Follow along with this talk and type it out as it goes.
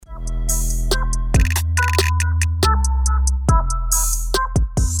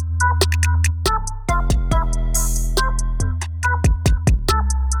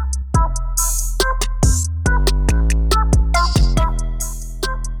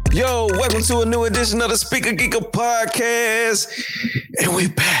Yo, welcome to a new edition of the Speaker Geeker podcast. And we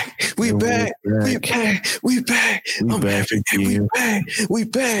back. We back. We back. We back again. We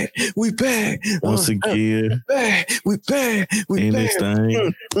back. Once again. We back. In this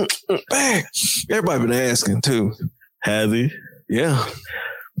thing. Back. Everybody been asking too. Have you? Yeah.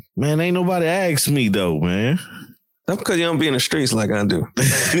 Man, ain't nobody asked me though, man. That's because you don't be in the streets like I do.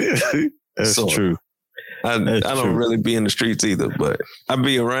 That's So, true. I don't really be in the streets either, but I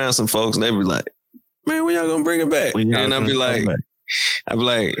be around some folks and they be like, man, when y'all gonna bring it back? And I'll be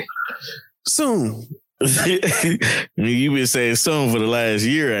like, soon. You been saying soon for the last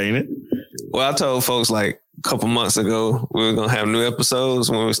year, ain't it? Well, I told folks like a couple months ago we were gonna have new episodes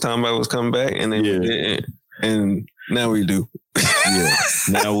when it was time about was coming back, and then we didn't. And now we do. Yeah,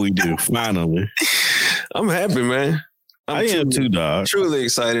 now we do. Finally. I'm happy, man. I am too, dog. Truly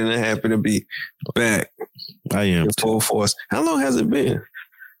excited and happy to be back. I am in full force. How long has it been?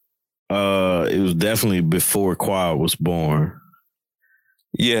 It was definitely before Quad was born.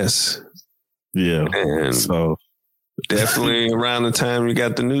 Yes. Yeah. And so definitely around the time you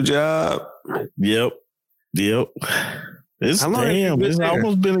got the new job. Yep. It's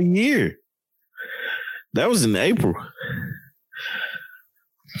almost been a year. That was in April.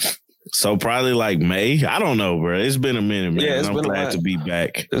 So probably like May. I don't know, bro. It's been a minute, man. Yeah, I'm glad to be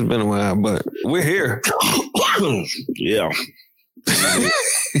back. It's been a while, but we're here. Yeah.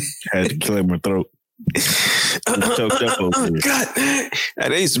 Had to clear my throat. Choked up over here. God,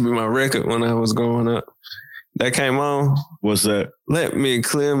 that used to be my record when I was growing up. That came on. What's that? Let me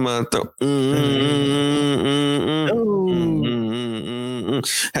clear my throat.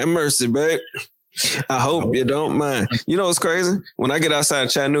 Have mercy, babe. I hope you don't mind. You know what's crazy? When I get outside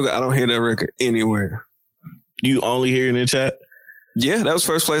Chattanooga, I don't hear that record anywhere. You only hear it in chat? Yeah, that was the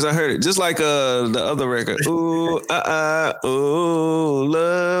first place I heard it. Just like the other record. Ooh, ooh,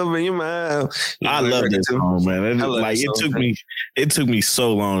 love in your mouth. I love that song, man. It took me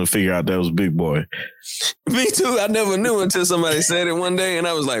so long to figure out that was Big Boy. Me too. I never knew until somebody said it one day, and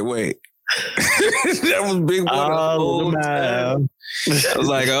I was like, wait. That was Big Boy the whole time. I was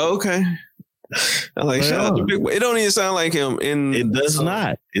like, oh, okay. I'm like, shout out to Big Boy. It don't even sound like him. It does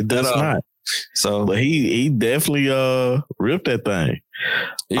not. It does not. So, but he definitely ripped that thing.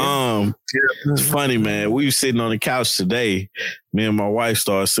 Yeah. It's funny, man. We were sitting on the couch today. Me and my wife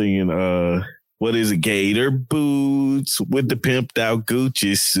started singing what is it? Gator boots with the pimped out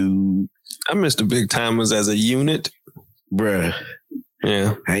Gucci suit. I miss the Big Timers as a unit, bruh.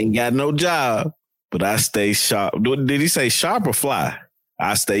 Yeah, I ain't got no job, but I stay sharp. Did he say sharp or fly?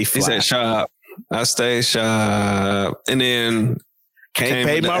 I stay fly. He said sharp. I stay sharp. And then can't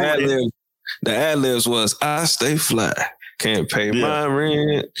pay my rent. The ad-libs was, I stay fly. Can't pay my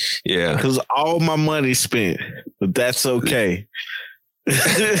rent. Yeah. Because all my money spent, but that's okay.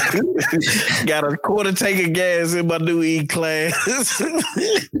 Got a quarter tank of gas in my new E-Class.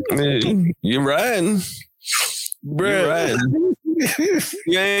 You're riding. Bro. You're riding.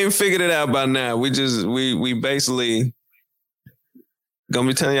 You ain't figured it out by now. We basically gonna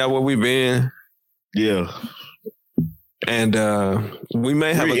be telling y'all where we been. Yeah. And we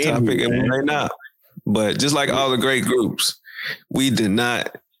may have a topic and we may not. But just like all the great groups, we did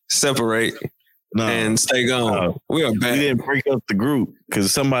not separate and stay gone. We are back. We didn't break up the group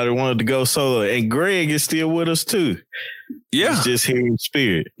because somebody wanted to go solo. And Greg is still with us too. Yeah. He's just here in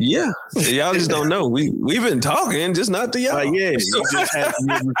spirit. Yeah. Y'all just don't know. We've been talking, just not to y'all. Yeah. You just had to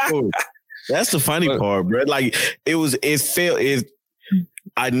be recorded. That's the funny part, bro. Like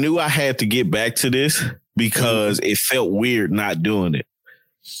I knew I had to get back to this because it felt weird not doing it.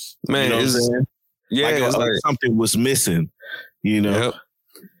 Man, you know what I'm saying? Yeah, like something was missing, you know?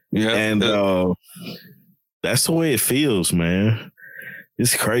 Yeah. And that's the way it feels, man.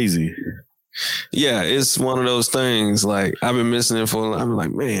 It's crazy. Yeah, it's one of those things. Like, I've been missing it for, I'm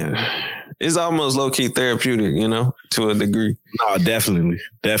like, man, it's almost low-key therapeutic, you know, to a degree. No, definitely.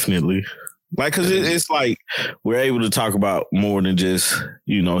 Like, because it's like we're able to talk about more than just,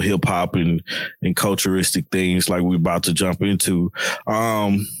 you know, hip hop and culturistic things like we're about to jump into.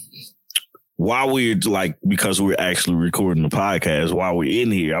 While we're like, because we're actually recording the podcast, while we're in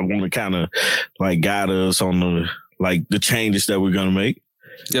here, I want to kind of like guide us on the changes that we're going to make.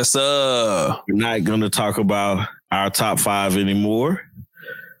 Yes, sir. We're not going to talk about our top 5 anymore.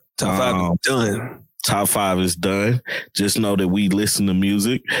 Top 5 is done. Top 5 is done. Just know that we listen to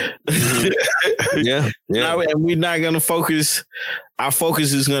music. Yeah. And we're not going to focus. Our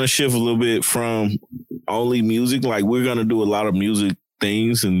focus is going to shift a little bit from only music. Like, we're going to do a lot of music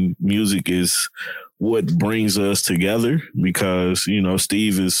things, and music is what brings us together because, you know,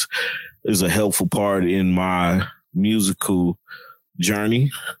 Steve is a helpful part in my musical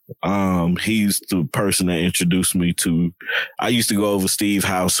Journey. He's the person that introduced me to. I used to go over Steve's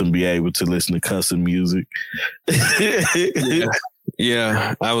house and be able to listen to cussing music.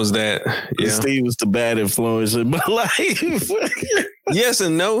 Yeah, I was that. Yeah. Steve was the bad influence in my life. Yes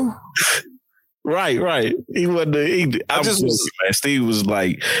and no. Right. He wasn't. Steve was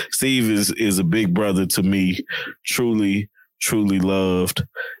like, Steve is a big brother to me. Truly loved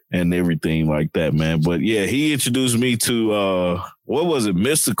and everything like that, man. But yeah, he introduced me to what was it?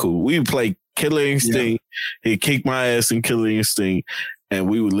 Mystical. We would play Killer Instinct. Yeah. He'd kick my ass in Killer Instinct, and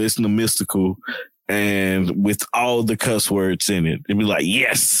we would listen to Mystical, and with all the cuss words in it, it'd be like,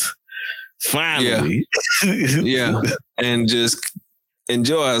 yes, finally, yeah, and just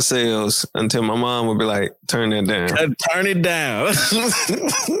enjoy ourselves until my mom would be like, turn that down. Turn it down.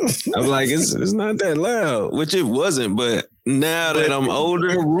 I'm like, it's not that loud, which it wasn't, but now that I'm older,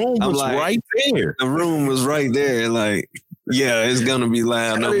 the room was like, right there. The room was right there. Like, yeah, it's gonna be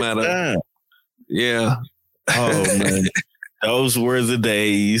loud no matter. Down. Yeah. Oh man. Those were the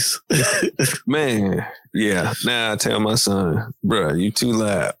days. Man, yeah. Now I tell my son, bro, you too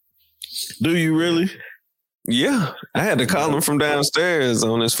loud. Do you really? Yeah. I had to call him from downstairs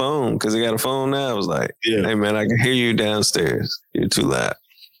on his phone because he got a phone now. I was like, hey, man, I can hear you downstairs. You're too loud.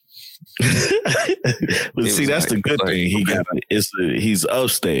 But see, that's the good thing. He's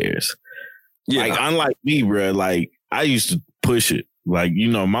upstairs. Yeah. Like, unlike me, bro, like, I used to push it. Like, you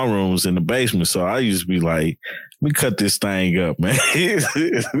know, my room was in the basement, so I used to be like, let me cut this thing up, man.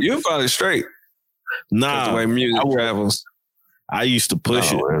 You're probably straight. Nah. The way music travels. I used to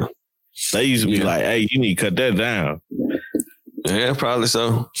push it. Man. They used to be like, hey, you need to cut that down. Yeah, probably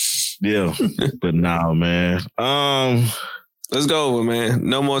so. Yeah. But nah, man. Let's go over, man.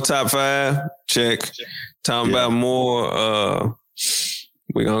 No more top 5. Check. Talking about more.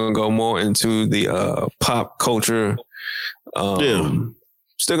 We're going to go more into the pop culture.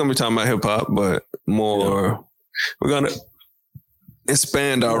 Still going to be talking about hip hop, but more. Yeah. We're going to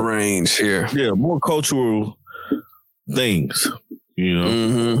expand our range here. Yeah, more cultural things, you know.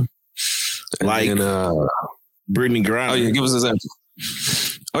 Mm-hmm. Like Brittany Griner. Oh, yeah, give us an example.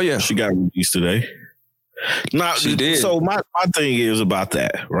 Oh, yeah. She got released today. Now, she did. So my thing is about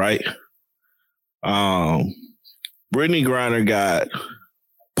that, right? Brittany Griner got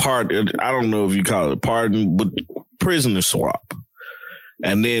pardoned. I don't know if you call it pardon, but prisoner swap.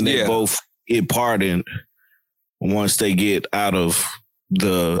 And then they both get pardoned once they get out of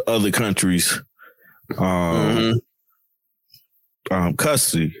the other country's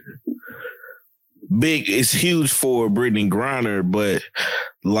custody. It's huge for Brittany Griner, but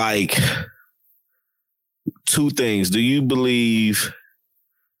like, two things. Do you believe,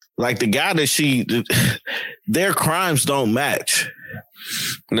 like, the guy that their crimes don't match?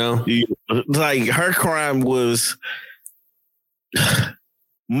 No. Like, her crime was,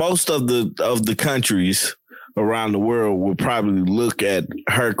 most of the countries around the world would probably look at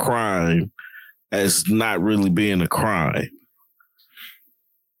her crime as not really being a crime.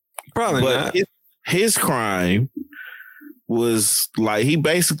 Probably but not. His crime was like, he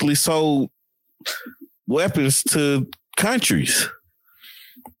basically sold weapons to countries.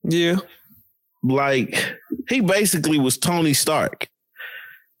 Yeah. Like, he basically was Tony Stark.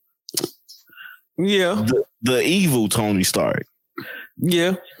 Yeah. The evil Tony Stark.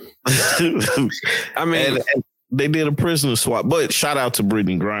 Yeah. I mean, and they did a prisoner swap, but shout out to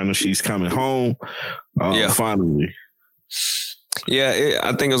Brittany Griner. She's coming home. Finally. Yeah,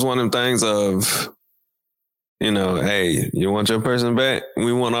 I think it's one of them things of, you know, hey, you want your person back?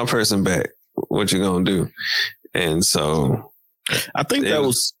 We want our person back. What you gonna do? And so I think that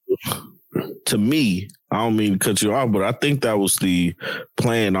was, to me, I don't mean to cut you off, but I think that was the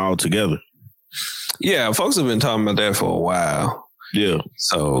plan altogether. Yeah, folks have been talking about that for a while. Yeah.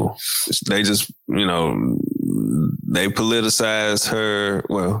 So they just, you know, they politicized her.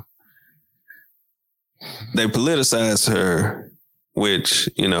 Well, they politicized her, which,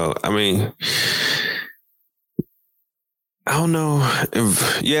 you know, I mean, I don't know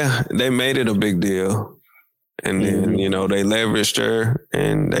if, they made it a big deal. And then, you know, they leveraged her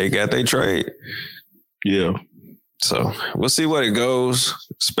and they got their trade. Yeah. So we'll see what it goes,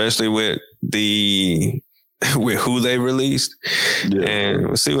 especially with who they released. Yeah. And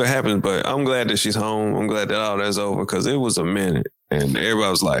we'll see what happens. But I'm glad that she's home. I'm glad that all that's over because it was a minute. And everybody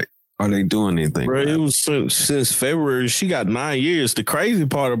was like, are they doing anything? Bro, it was since February. She got 9 years. The crazy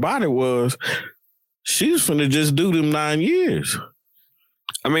part about it was she was finna just do them 9 years.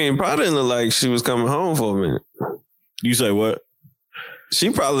 I mean, probably didn't look like she was coming home for a minute. You say what? She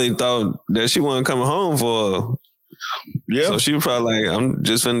probably thought that she wasn't coming home for. Yeah. So she was probably like, I'm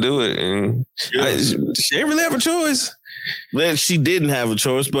just finna do it. And she didn't really have a choice. Well, she didn't have a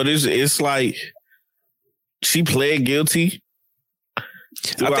choice, but it's like she pled guilty.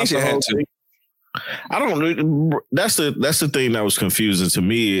 I think she had to. I don't. That's the thing that was confusing to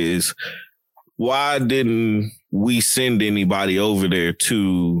me is why didn't we send anybody over there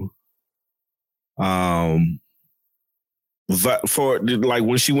to for like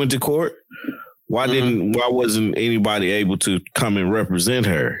when she went to court? Why wasn't anybody able to come and represent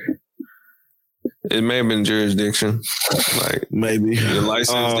her? It may have been jurisdiction, like maybe you're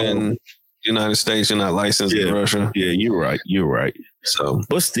licensed in the United States, you're not licensed in Russia. Yeah, you're right. So,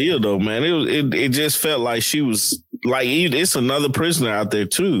 but still, though, man, it just felt like she was like it's another prisoner out there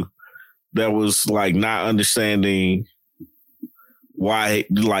too that was like not understanding why,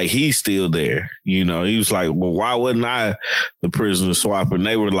 like he's still there. You know, he was like, well, why wasn't I the prisoner swap? And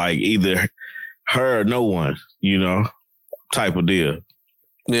they were like either her or no one, you know, type of deal.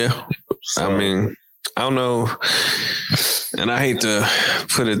 Yeah, so, I mean, I don't know, and I hate to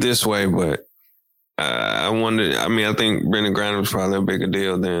put it this way, but I wonder. I mean, I think Brittney Griner was probably a bigger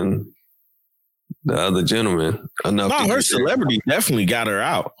deal than the other gentleman. Her celebrity definitely got her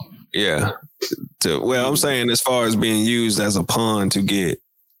out. Yeah. I'm saying as far as being used as a pawn to get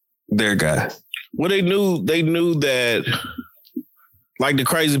their guy. Well, they knew that. Like the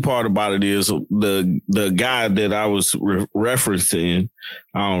crazy part about it is the guy that I was referencing,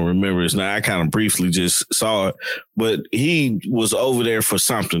 I don't remember his name. I kind of briefly just saw it, but he was over there for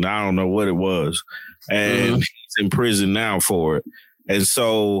something. I don't know what it was. And he's in prison now for it. And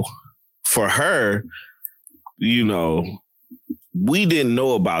so for her, you know, we didn't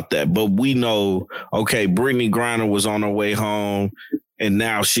know about that, but we know, okay, Brittney Griner was on her way home and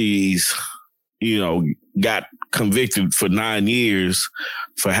now she's, you know, got convicted for 9 years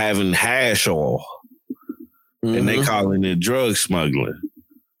for having hash oil, and they calling it drug smuggling.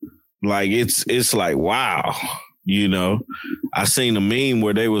 Like it's like, wow, you know. I seen a meme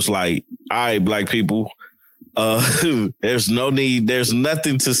where they was like, all right, black people, there's nothing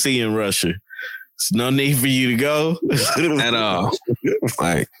to see in Russia. There's no need for you to go at all.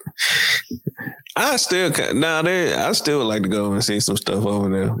 Like, I still would like to go and see some stuff over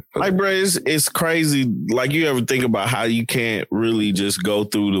there. Like, bro, it's crazy. Like, you ever think about how you can't really just go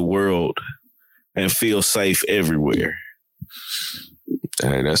through the world and feel safe everywhere?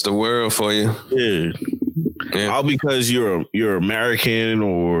 Hey, that's the world for you. Yeah. All because you're American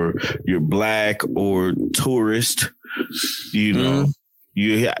or you're black or tourist. You know,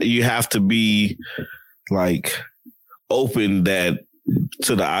 you have to be like open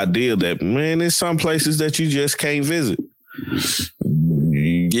to the idea that, man, there's some places that you just can't visit.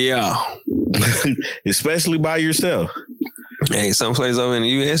 Yeah. Especially by yourself. Hey, some places over in the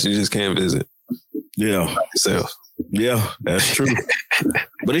U.S. you just can't visit. Yeah. By yourself. Yeah, that's true.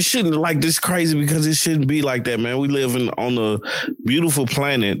 But it shouldn't, like, this crazy because it shouldn't be like that, man. We live on a beautiful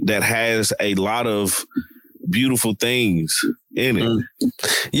planet that has a lot of beautiful things in it.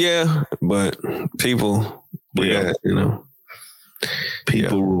 Yeah, but people, you know.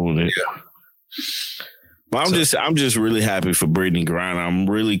 People ruin it. Yeah. But I'm just really happy for Brittney Griner. I'm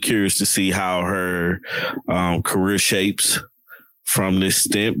really curious to see how her career shapes from this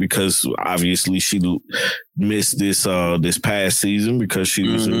stint, because obviously she missed this past season because she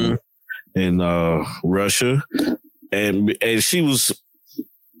was in Russia, and she was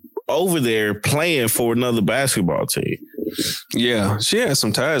over there playing for another basketball team. Yeah, she had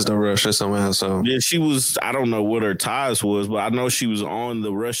some ties to Russia somehow. So yeah, she was. I don't know what her ties was, but I know she was on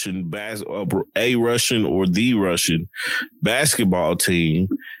the Russian Russian or the Russian basketball team,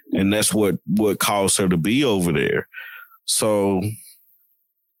 and that's what caused her to be over there. So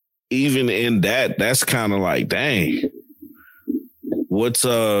even in that's kind of like, dang, what's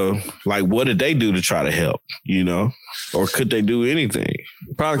like, what did they do to try to help? You know, or could they do anything?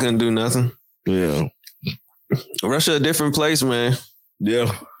 Probably couldn't do nothing. Yeah. Russia, a different place, man.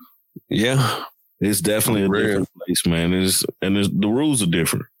 Yeah. Yeah. It's definitely a different place, man. The rules are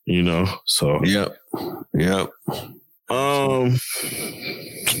different, you know. So Yep.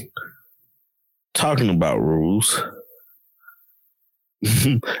 Talking about rules.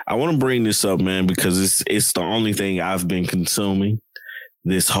 I want to bring this up, man, because it's the only thing I've been consuming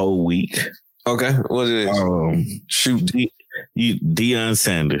this whole week. Okay. What is it? Shoot. Deion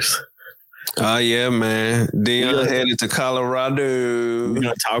Sanders. Oh, yeah, man. Deion headed to Colorado. We're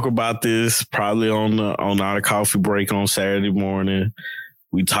going to talk about this probably on our coffee break on Saturday morning.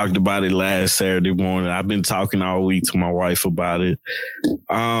 We talked about it last Saturday morning. I've been talking all week to my wife about it. You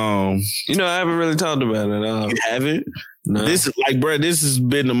know, I haven't really talked about it. You haven't? No. This is like, bro, this has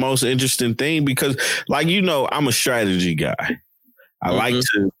been the most interesting thing because, like, you know, I'm a strategy guy. I like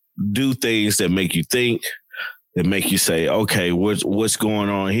to do things that make you think, that make you say, okay, what's going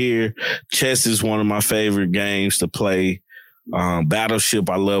on here? Chess is one of my favorite games to play. Battleship,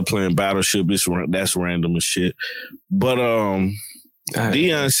 I love playing Battleship. That's random as shit. But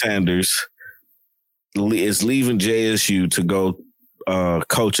Deion Sanders is leaving JSU to go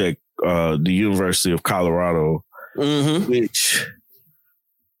coach at the University of Colorado, which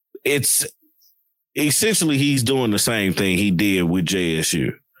it's essentially he's doing the same thing he did with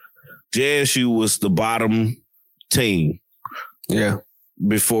JSU. JSU was the bottom team. Yeah.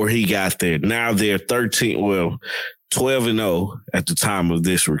 Before he got there. Now they're 12-0 at the time of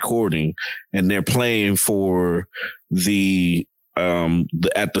this recording, and they're playing for the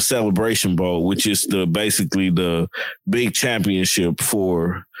at the Celebration Bowl, which is basically the big championship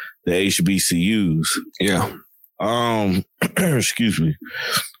for the HBCUs. Yeah. Excuse me.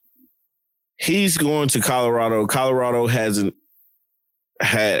 He's going to Colorado. Colorado has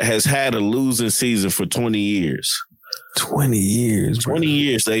had a losing season for 20 years. 20 years. 20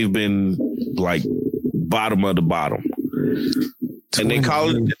 years they've been like bottom of the bottom. And they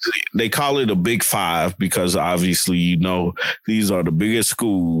call it a Big Five because obviously, you know, these are the biggest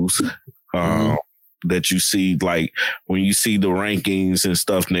schools that you see, like when you see the rankings and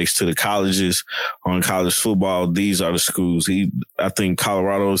stuff next to the colleges on college football, these are the schools. I think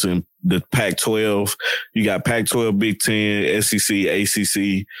Colorado's in the Pac-12. You got Pac-12, Big Ten, SEC,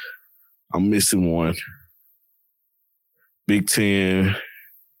 ACC. I'm missing one. Big Ten,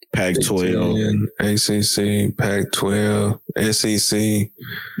 Pac-12, ACC, Pac-12, SEC.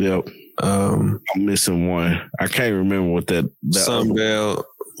 Yep. I'm missing one. I can't remember what that Sun Belt.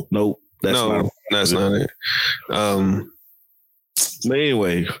 Nope. That's not it. But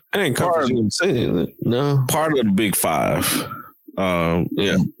anyway, I ain't part of the Big Five.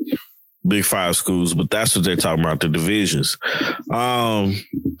 Yeah. Big Five schools, but that's what they're talking about, the divisions.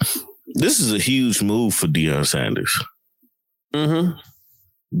 This is a huge move for Deion Sanders.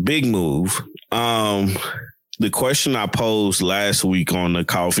 Big move. The question I posed last week on the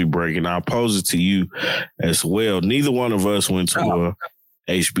coffee break, and I'll pose it to you as well. Neither one of us went to a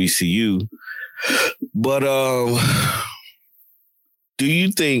HBCU, but do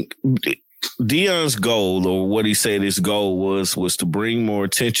you think Deion's goal, or what he said his goal was to bring more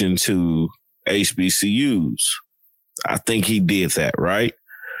attention to HBCUs? I think he did that, right?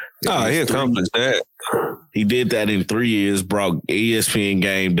 Oh, he accomplished that. He did that in 3 years, brought ESPN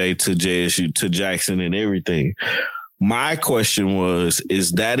Game Day to JSU, to Jackson and everything. My question was,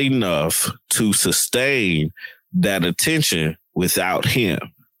 is that enough to sustain that attention without him?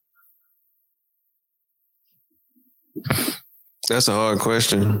 That's a hard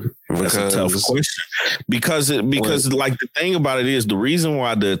question. That's a tough question. Because like the thing about it is, the reason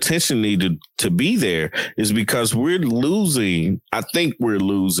why the attention needed to be there is because we're losing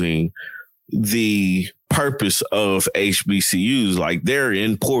the purpose of HBCUs. Like, they're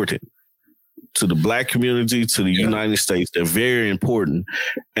important to the Black community, to the United States. They're very important,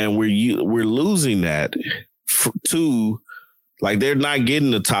 and we're losing that to, like, they're not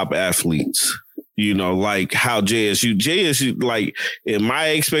getting the top athletes. You know, like how JSU, like, in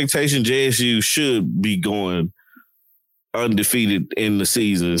my expectation, JSU should be going undefeated in the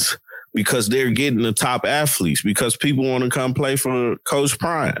seasons because they're getting the top athletes, because people want to come play for Coach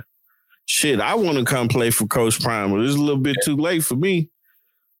Prime. Shit, I want to come play for Coach Prime, but it's a little bit too late for me,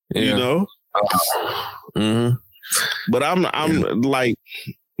 you know? But I'm like,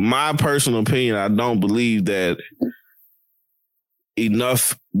 my personal opinion, I don't believe that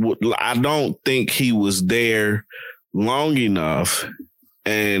enough. I don't think he was there long enough,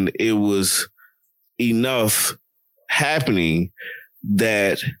 and it was enough happening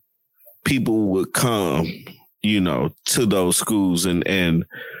that people would come, you know, to those schools and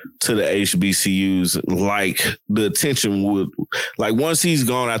to the HBCUs. Like, the attention would, like, once he's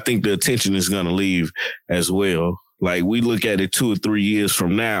gone, I think the attention is going to leave as well. Like, we look at it 2 or 3 years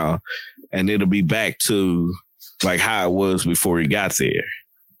from now, and it'll be back to like how it was before he got there.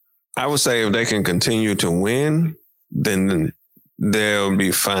 I would say if they can continue to win, then they'll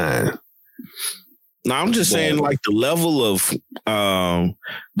be fine. No, I'm just saying, like, the level of the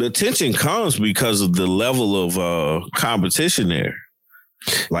attention comes because of the level of competition there.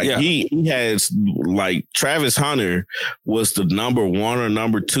 Like, he has, like, Travis Hunter was the number 1 or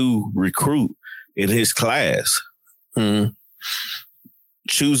number 2 recruit in his class.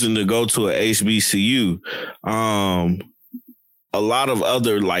 Choosing to go to a HBCU. A lot of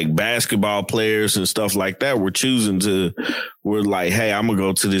other, like, basketball players and stuff like that were like, hey, I'm going to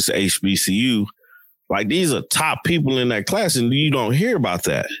go to this HBCU. Like, these are top people in that class, and you don't hear about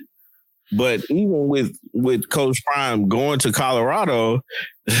that. But even with Coach Prime going to Colorado,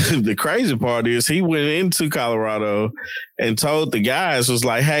 the crazy part is he went into Colorado and told the guys, was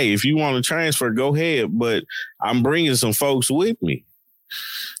like, hey, if you want to transfer, go ahead. But I'm bringing some folks with me.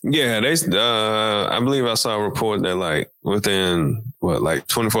 Yeah, I believe I saw a report that like within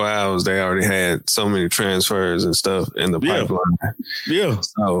 24 hours they already had so many transfers and stuff in the pipeline. Yeah.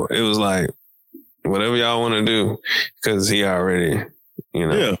 So it was like whatever y'all want to do, because he already,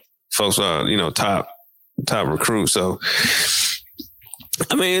 folks are top recruits. So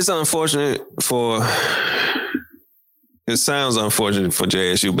I mean, it sounds unfortunate for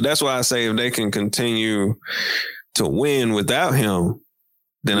JSU, but that's why I say if they can continue to win without him,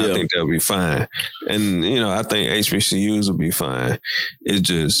 then I think they'll be fine. And, I think HBCUs will be fine. It's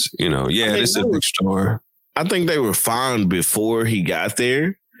just, this is a big story. I think they were fine before he got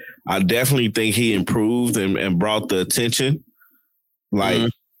there. I definitely think he improved and brought the attention. Like,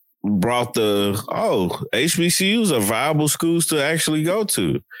 brought HBCUs are viable schools to actually go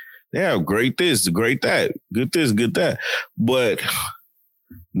to. They have great this, great that, good this, good that. But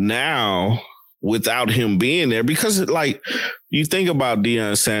now, without him being there, because like you think about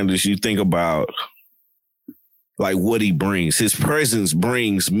Deion Sanders, you think about like what he brings. His presence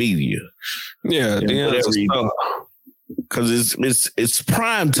brings media. Yeah, because it's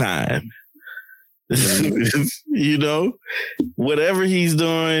prime time. Whatever he's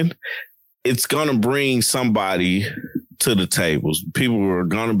doing, it's gonna bring somebody to the tables. People are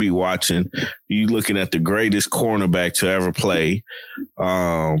gonna be watching. You looking at the greatest cornerback to ever play.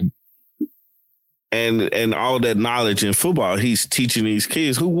 And all that knowledge in football, he's teaching these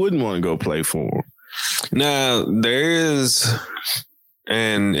kids. Who wouldn't want to go play for him? Now, there is,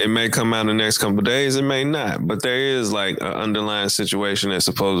 and it may come out in the next couple of days, it may not, but there is like an underlying situation that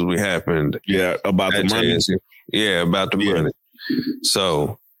supposedly happened. Yeah, about the money. JSU. Yeah, about the money.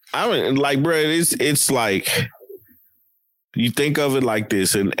 So, I mean, like, bro, it's like, you think of it like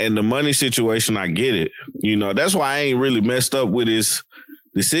this, and the money situation, I get it. That's why I ain't really messed up with his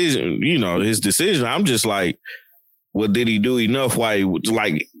decision, his decision. I'm just like, well, did he do enough? Why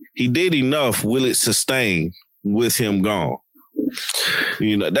he did enough? Will it sustain with him gone?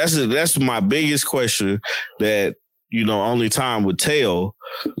 That's my biggest question that, only time would tell.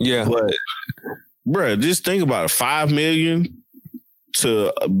 Yeah. But bruh, just think about it. $5 million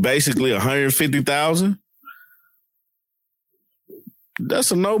to basically $150,000.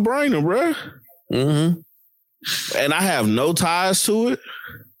 That's a no-brainer, bruh. Mm-hmm. And I have no ties to it.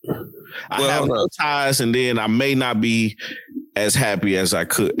 I have no ties, and then I may not be as happy as I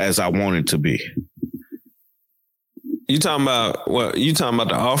wanted to be. You talking about what? You talking about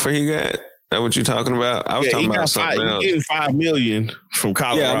the offer he got? That what you talking about? I was talking about something else. He getting $5 million from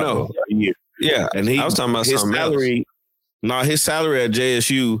Colorado. Yeah, I know. Yeah, and I was talking about something else. No, his salary at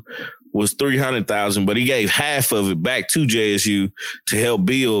JSU was $300,000, but he gave half of it back to JSU to help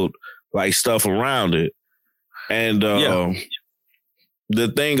build like stuff around it. And the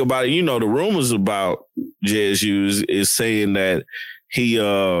thing about it, the rumors about JSU is saying that he,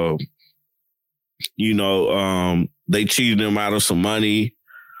 they cheated him out of some money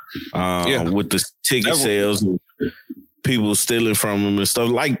with the ticket sales, and people stealing from him and stuff.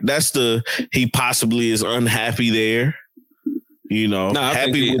 Like he possibly is unhappy there. I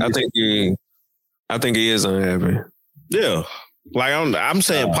think he is unhappy. Yeah, like I'm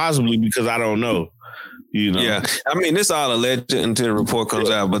saying possibly because I don't know. Yeah, I mean, it's all alleged until the report comes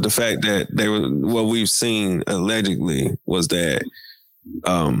out. But the fact that what we've seen allegedly was that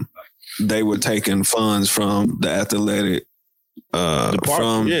they were taking funds from the athletic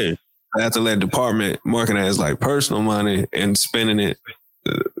athletic department, marking it as like personal money and spending it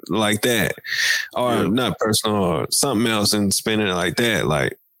like that, or not personal or something else and spending it like that,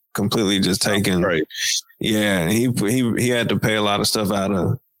 like completely just taking. Right. Yeah, he had to pay a lot of stuff out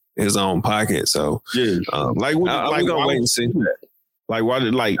of his own pocket. So I'm gonna wait and see. Like why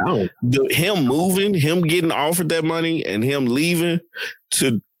did him moving, him getting offered that money and him leaving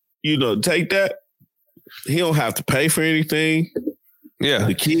to take that, he don't have to pay for anything. Yeah,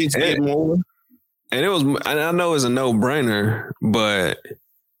 the kids get more. And I know it's a no-brainer, but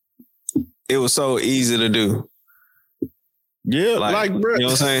it was so easy to do. Yeah, bro. You know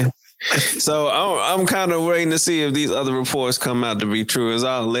what I'm saying? So I'm kind of waiting to see if these other reports come out to be true. It's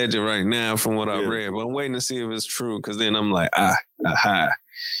all alleged right now from what I read, but I'm waiting to see if it's true, because then I'm like,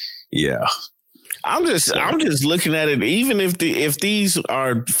 yeah. I'm just looking at it. Even if these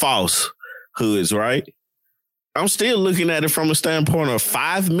are falsehoods, right? I'm still looking at it from a standpoint of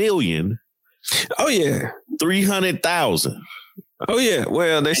 $5 million. Oh yeah, 300,000. Oh yeah.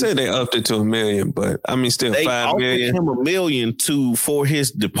 Well, they said they upped it to $1 million, but I mean, still $5 million. Him $1 million for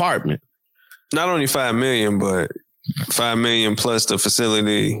his department. not only $5 million, but $5 million plus the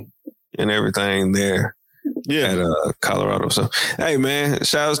facility and everything there. Yeah, at Colorado. So, hey, man,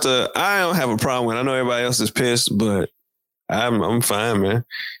 shouts to. I don't have a problem with. I know everybody else is pissed, but I'm fine, man.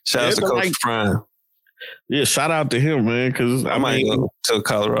 Shouts to Coach Prime. Yeah, shout out to him, man. Because I might go to a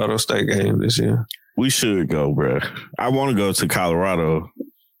Colorado State game this year. We should go, bro. I want to go to Colorado.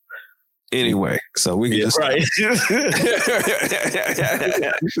 Anyway, so we can just right.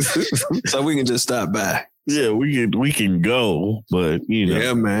 So we can just stop by. Yeah, we can go, but you know,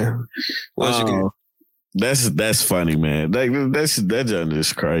 yeah, man. That's funny, man. That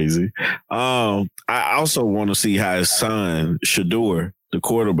is crazy. I also want to see how his son Shedeur, the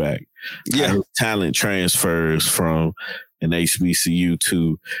quarterback, his talent transfers from an HBCU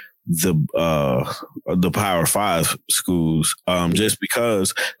to the Power 5 schools. Just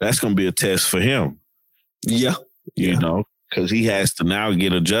because that's going to be a test for him. Yeah, you know, because he has to now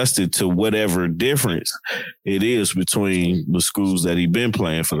get adjusted to whatever difference it is between the schools that he's been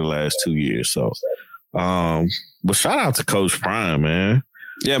playing for the last 2 years. So. But shout out to Coach Prime, man.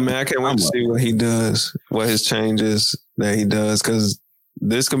 Yeah, man, I can't wait to see what he does, what his changes that he does, because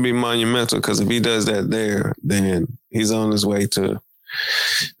this can be monumental. Because if he does that there, then he's on his way to.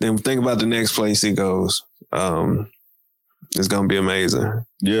 Then think about the next place he goes. It's gonna be amazing.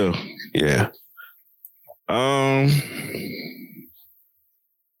 Yeah, yeah.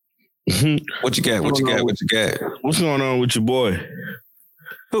 What you got? What you got? What you got? What's going on with your boy?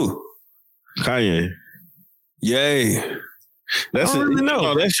 Who? Kanye. Yay. That's it. Really know.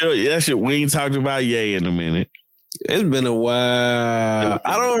 No, that's your. We ain't talking about Ye in a minute. It's been a while.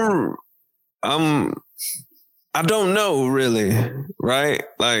 I don't know really, right?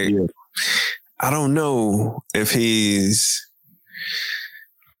 Like, I don't know if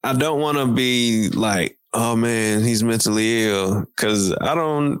I don't want to be like, oh man, he's mentally ill, because I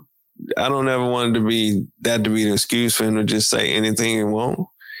don't ever want it to be the excuse for him to just say anything he won't.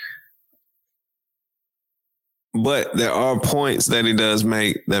 But there are points that he does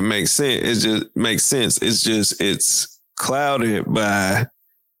make that make sense. It just makes sense. It's clouded by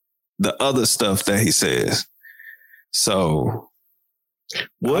the other stuff that he says. So I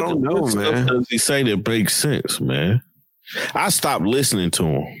don't know, man. What does he say that makes sense, man? I stopped listening to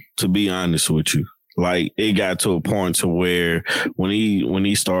him, to be honest with you. Like, it got to a point to where when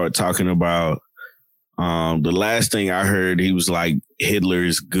he started talking about the last thing I heard, he was like, Hitler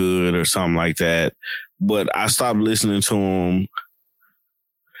is good or something like that. But I stopped listening to him.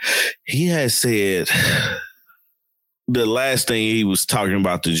 He had said the last thing he was talking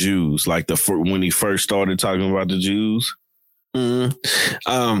about the Jews, like when he first started talking about the Jews.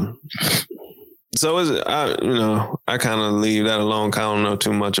 Mm-hmm. So I kind of leave that alone. I don't know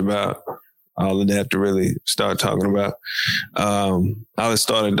too much about all of that to really start talking about. I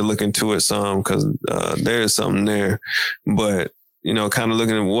started to look into it some because there's something there, but kind of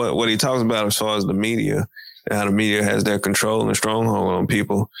looking at what he talks about as far as the media and how the media has their control and stronghold on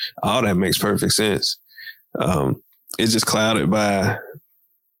people. All that makes perfect sense. It's just clouded by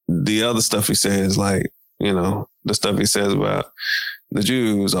the other stuff he says, like, the stuff he says about the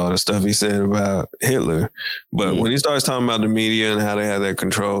Jews, or the stuff he said about Hitler. But when he starts talking about the media and how they have that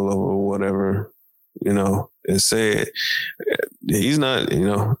control over whatever, is said, he's not,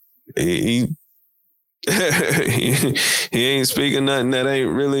 he he ain't speaking nothing that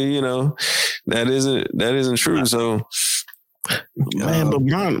ain't really, that isn't true. So, man, but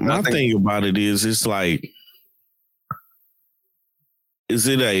my thing about it is, it's like, is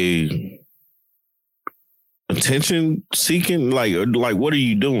it a attention seeking? Like what are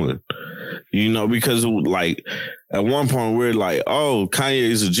you doing? Because like at one point we're like, oh, Kanye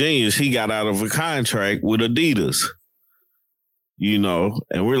is a genius. He got out of a contract with Adidas.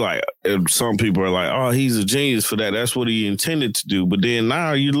 And we're like, some people are like, oh, he's a genius for that. That's what he intended to do. But then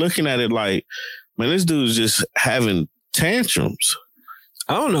now you're looking at it like, man, this dude's just having tantrums.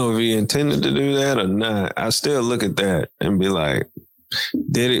 I don't know if he intended to do that or not. I still look at that and be like,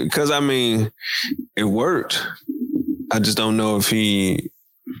 did it? Because, it worked. I just don't know if he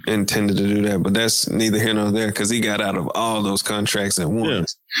intended to do that. But that's neither here nor there, because he got out of all those contracts at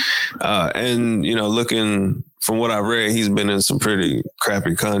once. Yeah. And, looking from what I've read, he's been in some pretty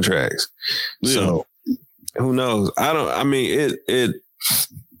crappy contracts. Yeah. So who knows?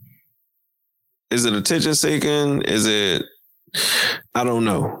 Is it attention seeking? Is it, I don't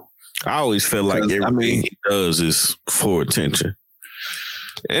know. I always feel like everything he does is for attention.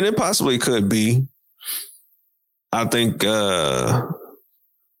 And it possibly could be. I think, he's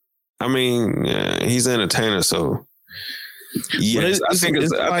an entertainer, so yes, I think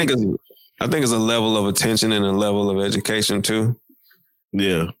it's a level of attention and a level of education too.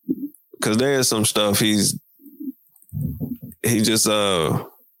 Yeah. because there is some stuff he just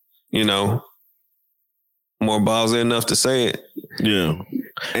you know, more ballsy enough to say it. Yeah.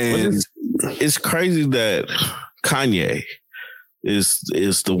 And it's crazy that Kanye is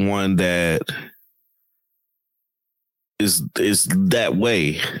the one that is that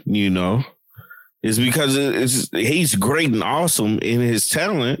way, you know. It's because he's great and awesome in his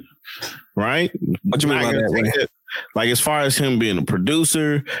talent, right? What you mean by that way? Like, as far as him being a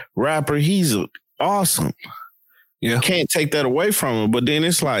producer, rapper, he's awesome. Yeah. Can't take that away from him. But then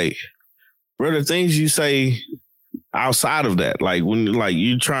it's like, bro, the things you say outside of that, like when like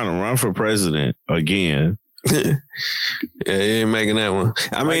you trying to run for president again. Yeah, he ain't making that one.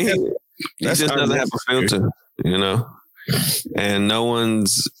 I mean, he just doesn't have a filter, you know. And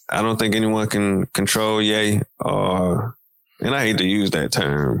I don't think anyone can control Ye, and I hate to use that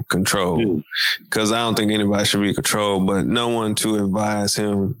term, control, because I don't think anybody should be controlled, but no one to advise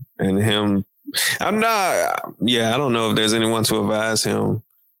him and him. I don't know if there's anyone to advise him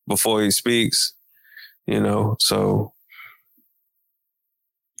before he speaks, you know, so.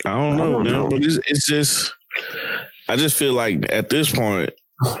 I don't know. But it's just, I just feel like at this point,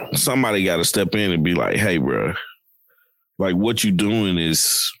 somebody got to step in and be like, hey, bro, like what you doing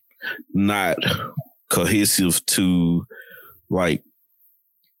is not cohesive to like,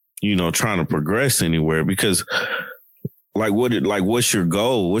 you know, trying to progress anywhere, because what's your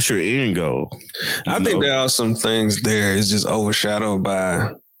goal? What's your end goal? I think there are some things there. It's just overshadowed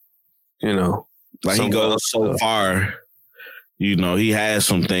by, you know, like he goes so far. You know, he has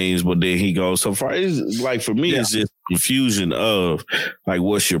some things, but then he goes so far. It's like, for me, it's just confusion of like,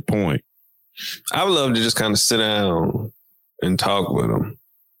 what's your point? I would love to just kind of sit down and talk with him.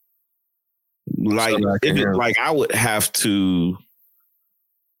 Like, I would have to,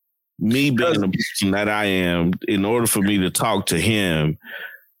 me being the person that I am, in order for me to talk to him,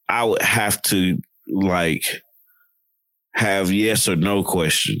 I would have to like have yes or no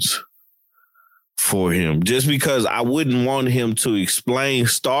questions for him, just because I wouldn't want him to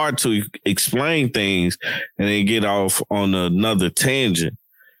start to explain things and then get off on another tangent,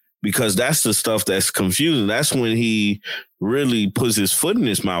 because that's the stuff that's confusing. That's when he really puts his foot in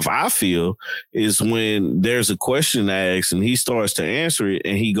his mouth, I feel, is when there's a question asked and he starts to answer it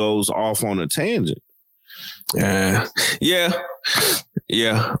and he goes off on a tangent. Yeah,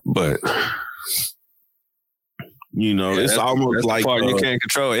 but you know, it's almost like part you can't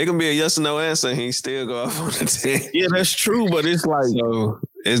control. It can be a yes or no answer, and he still go off on the tangent. Yeah, that's true, but it's like you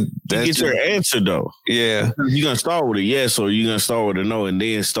get your answer though. Yeah, you're gonna start with a yes or you're gonna start with a no, and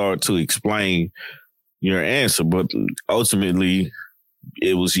then start to explain your answer. But ultimately,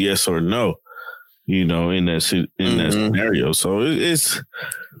 it was yes or no. You know, in that scenario. So it's,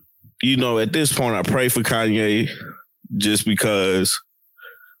 you know, at this point, I pray for Kanye just because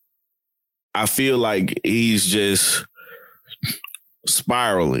I feel like he's just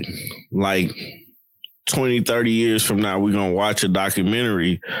spiraling. Like 20, 30 years from now, we're going to watch a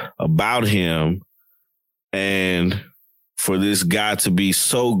documentary about him, and for this guy to be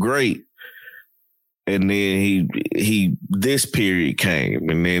so great. And then this period came,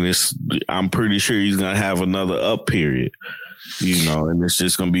 and then I'm pretty sure he's going to have another up period, you know, and it's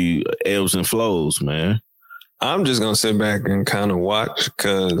just going to be ebbs and flows, man. I'm just going to sit back and kind of watch,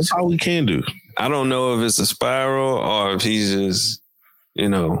 because that's all we can do. I don't know if it's a spiral or if he's just, you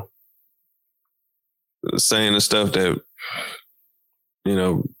know, saying the stuff that, you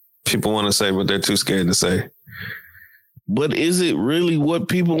know, people want to say, but they're too scared to say. But is it really what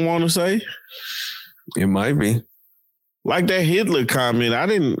people want to say? It might be. Like that Hitler comment, I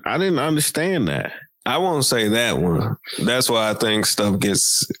didn't understand that. I won't say that one. That's why I think stuff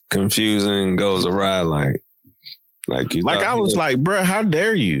gets confusing and goes awry. Like I was like, bro, how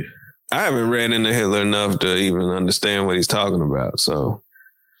dare you? I haven't read into Hitler enough to even understand what he's talking about. So,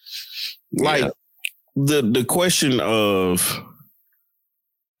 like, the question of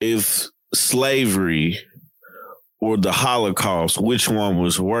if slavery or the Holocaust, which one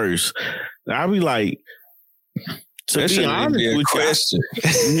was worse? I'd be like, to be honest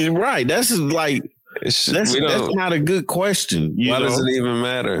with you, right? That's like that's not a good question. Why does it even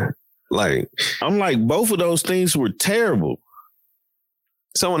matter? Like, I'm like, both of those things were terrible.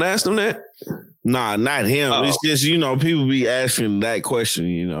 Someone asked him that? Nah, not him. Oh. It's just, you know, people be asking that question,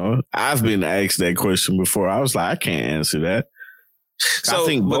 you know. I've been asked that question before. I was like, I can't answer that. So, I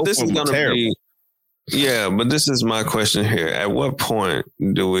think but this is going to be, but this is my question here. At what point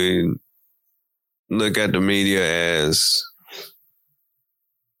do we look at the media as,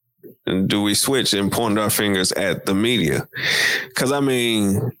 and do we switch and point our fingers at the media? Because, I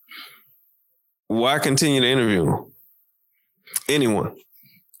mean, why continue to interview anyone?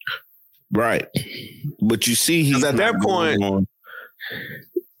 Right. But you see, he's at that point.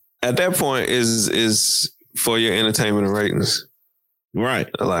 At that point, is for your entertainment and ratings. Right.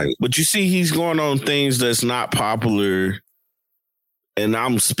 Like, but you see, he's going on things that's not popular. And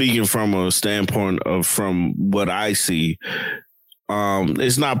I'm speaking from a standpoint of from what I see.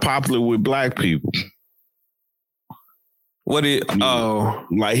 It's not popular with black people. What it? Oh,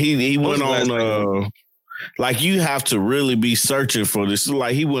 like he went on. Like you have to really be searching for this.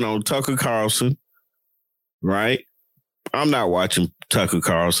 Like he went on Tucker Carlson, right? I'm not watching Tucker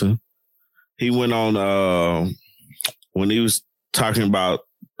Carlson. He went on when he was talking about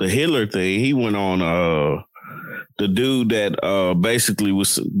the Hitler thing. He went on the dude that basically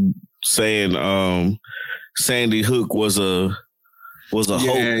was saying Sandy Hook was a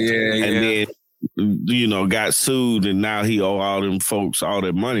hoax, and then got sued, and now he owe all them folks all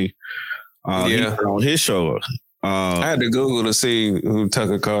that money. He went on his show. I had to Google to see who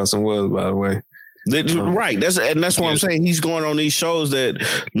Tucker Carlson was, by the way. Right. That's what I'm saying. He's going on these shows that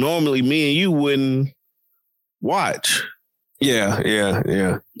normally me and you wouldn't watch. Yeah.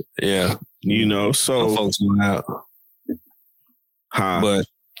 So folks went out. But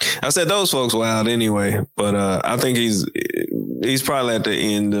I said those folks were out anyway. But I think he's probably at the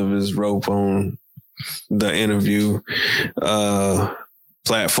end of his rope on the interview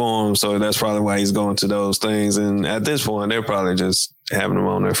platform, so that's probably why he's going to those things. And at this point, they're probably just having him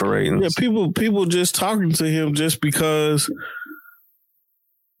on there for ratings. Yeah, people just talking to him just because.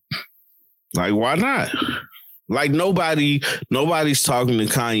 Like, why not? Like nobody's talking to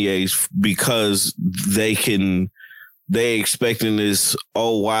Kanye because they expecting this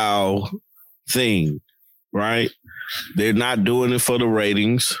wow thing, right? They're not doing it for the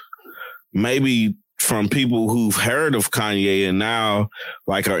ratings. Maybe from people who've heard of Kanye and now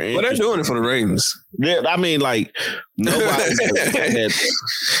like are interested. Well, they're doing it for the ratings. Yeah, I mean, like nobody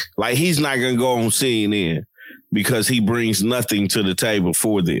like he's not gonna go on CNN because he brings nothing to the table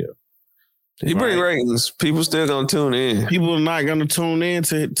for them. He brings ratings. People still gonna tune in. People are not gonna tune in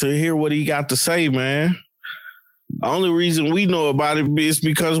to hear what he got to say, man. The only reason we know about it is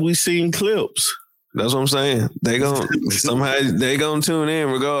because we seen clips. That's what I'm saying. They gonna tune in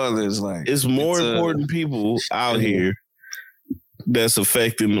regardless. Like it's more important people out here that's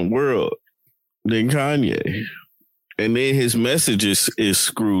affecting the world than Kanye. And then his message is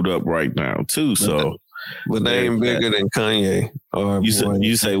screwed up right now too. So but they ain't bigger than Kanye.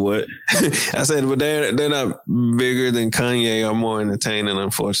 You say what? I said, but they're not bigger than Kanye or more entertaining,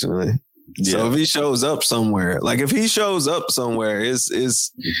 unfortunately. Yeah. So if he shows up somewhere, it's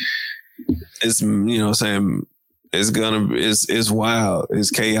saying it's wild,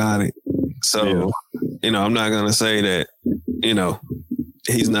 it's chaotic. So, I'm not gonna say that,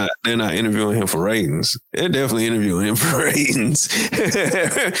 they're not interviewing him for ratings. They're definitely interviewing him for ratings.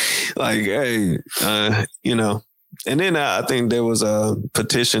 Like, hey, and then I think there was a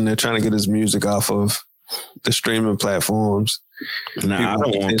petition. They're trying to get his music off of the streaming platforms. Nah, I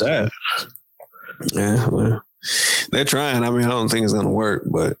don't want that. Yeah, well, they're trying. I mean, I don't think it's gonna work,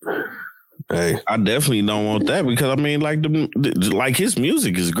 but hey, I definitely don't want that because I mean, like his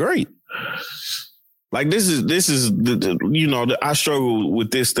music is great. Like this is I struggle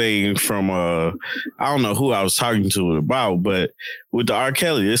with this thing from I don't know who I was talking to it about, but with the R.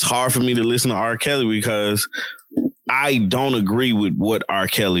 Kelly, it's hard for me to listen to R. Kelly because I don't agree with what R.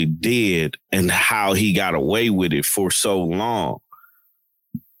 Kelly did and how he got away with it for so long.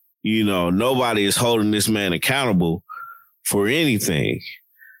 Nobody is holding this man accountable for anything,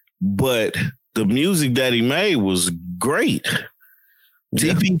 but the music that he made was great.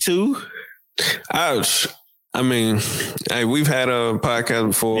 Yeah. TP2. Ouch. I mean, hey, we've had a podcast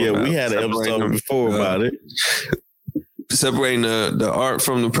before. Yeah, we had an episode before about it. Separating the art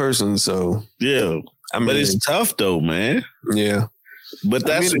from the person. So yeah. But it's tough though, man. Yeah. But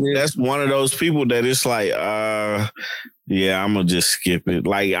that's one of those people that it's like, yeah, I'm gonna just skip it.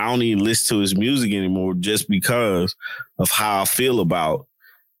 Like I don't even listen to his music anymore just because of how I feel about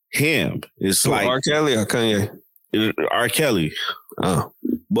him. It's like R. Kelly or Kanye? R. Kelly. Oh.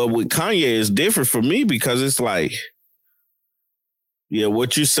 But with Kanye, it's different for me because it's like, yeah,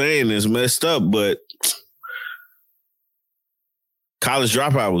 what you're saying is messed up, but College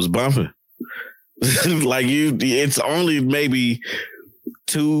Dropout was bumping. Like it's only maybe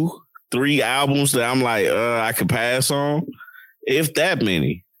 2-3 albums that I'm like, I could pass on, if that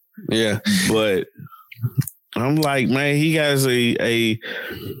many. Yeah. But I'm like, man, he has a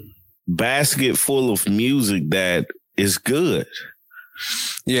basket full of music that is good.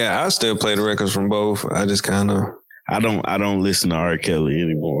 Yeah, I still play the records from both. I just kind of I don't listen to R. Kelly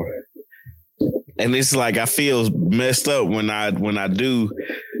anymore. And it's like I feel messed up when I do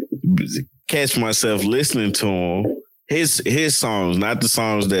catch myself listening to him. His songs, not the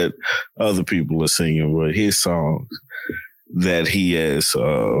songs that other people are singing, but his songs that he has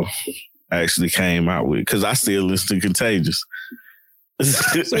actually came out with. Because I still listen to Contagious.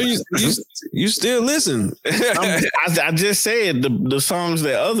 So you still listen? I just said the songs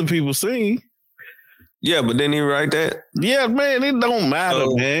that other people sing. Yeah, but didn't he write that? Yeah, man, it don't matter,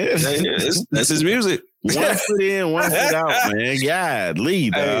 man. That's his music. One foot in, one foot out, man. God,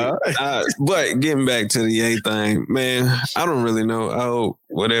 lead. But getting back to the Ye thing, man, I don't really know. I hope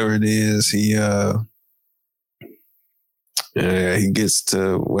whatever it is, he gets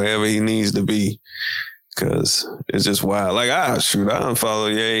to wherever he needs to be. Cause it's just wild. Like I don't follow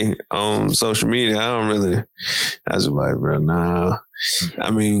Ye on social media. I just like, bro, nah. I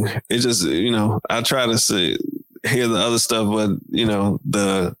mean, it's just, I try to hear the other stuff, but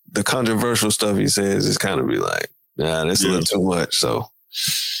the controversial stuff he says is kind of be like, nah, that's a little too much. So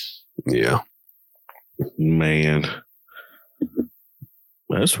yeah. Man.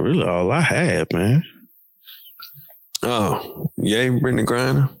 That's really all I had, man. Oh, Ye, Brittany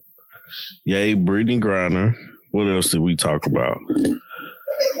Griner. Ye, Brittany Griner. What else did we talk about?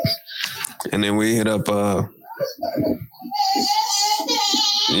 And then we hit up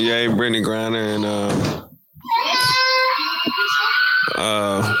Ye, Brittany Griner, and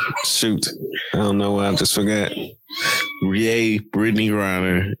shoot, I don't know why I just forgot. Ye, Brittany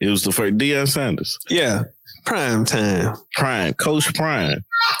Griner. It was the first Deion Sanders. Yeah, prime time. Prime, Coach Prime.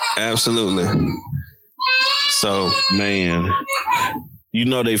 Absolutely. So, man,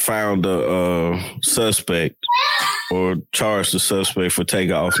 they found a suspect or charged the suspect for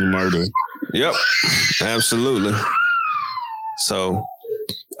Takeoff murder. Yep, absolutely. So,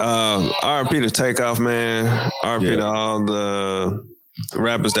 RP to Takeoff, man. RP to all the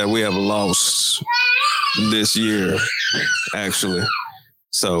rappers that we have lost this year, actually.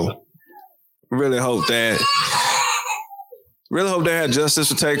 So, really hope they had justice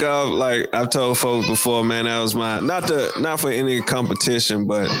for Takeoff. Like I've told folks before, man, that was my not for any competition,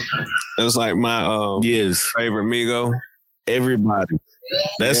 but it was like my favorite Migo. Everybody.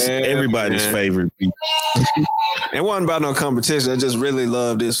 That's everybody's favorite. It wasn't about no competition. I just really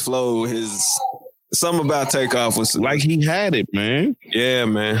loved his flow. Something about Takeoff was like he had it, man. Yeah,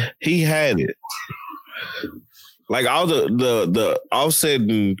 man. He had it. Like all the Offset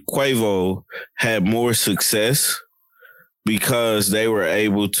and Quavo had more success because they were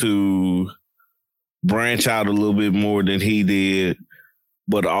able to branch out a little bit more than he did,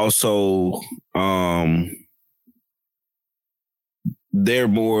 but also they're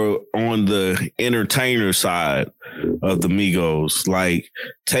more on the entertainer side of the Migos. Like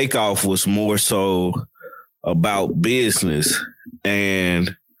Takeoff was more so about business,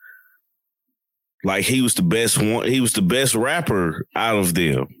 and like he was the best one. He was the best rapper out of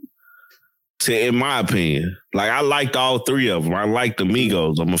them, in my opinion. Like I liked all three of them. I liked the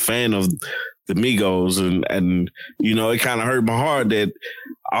Migos. I'm a fan of the Migos, and it kind of hurt my heart that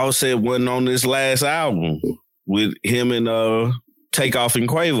Offset wasn't on this last album with him and Takeoff and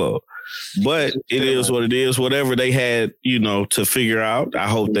Quavo. But it is what it is. Whatever they had, to figure out, I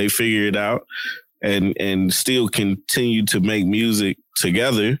hope they figure it out and still continue to make music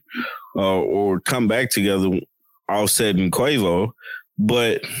together or come back together, Offset and Quavo.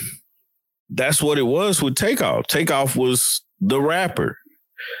 But that's what it was with Takeoff. Takeoff was the rapper.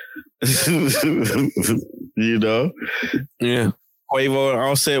 Yeah. Quavo and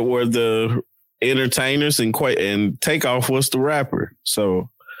Offset were the entertainers, and Takeoff was the rapper. So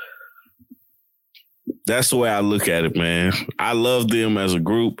that's the way I look at it, man. I love them as a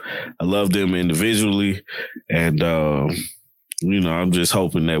group. I love them individually. And, I'm just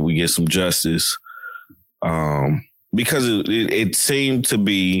hoping that we get some justice. Because it seemed to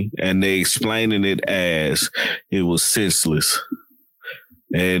be, and they explaining it as it was senseless.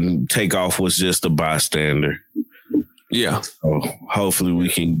 And Takeoff was just a bystander. Yeah. So hopefully we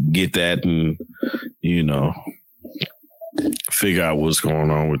can get that and, figure out what's going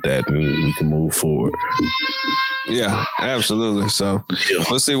on with that and we can move forward. Yeah, absolutely. So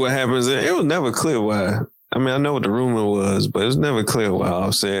Let's see what happens. It was never clear why. I mean, I know what the rumor was, but it was never clear why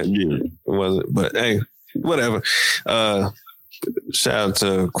Offset it wasn't. But hey, whatever. Shout out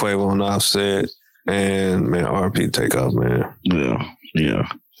to Quavo and Offset, and man, RP Takeoff, man. Yeah.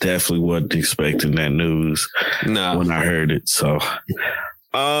 Definitely wasn't expecting that news when I heard it. So,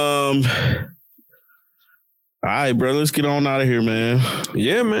 all right, bro, let's get on out of here, man.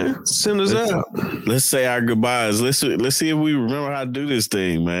 Yeah, man. Send us out. Let's say our goodbyes. Let's see if we remember how to do this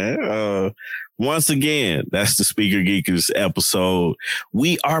thing, man. Once again, that's the Speaker Geekers episode.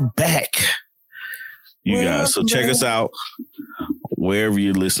 We are back, you guys. So check us out wherever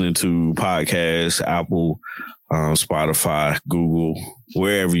you're listening to podcasts, Apple, Spotify, Google,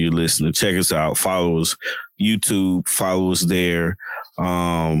 wherever you're listening, check us out. Follow us, YouTube, follow us there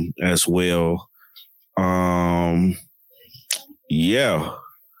as well. Yeah.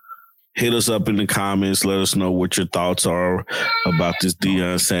 Hit us up in the comments. Let us know what your thoughts are about this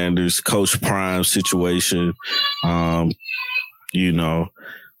Deion Sanders, Coach Prime situation. You know,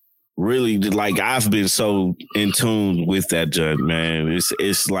 really, like, I've been so in tune with that judge, man.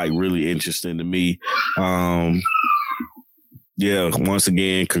 It's like really interesting to me. Yeah, once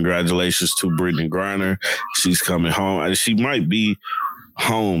again, congratulations to Brittany Griner. She's coming home. She might be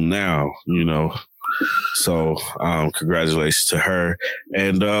home now, you know. So congratulations to her.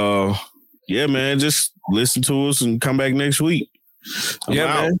 And yeah, man, just listen to us and come back next week.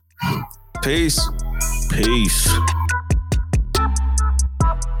 Man. Peace. Peace.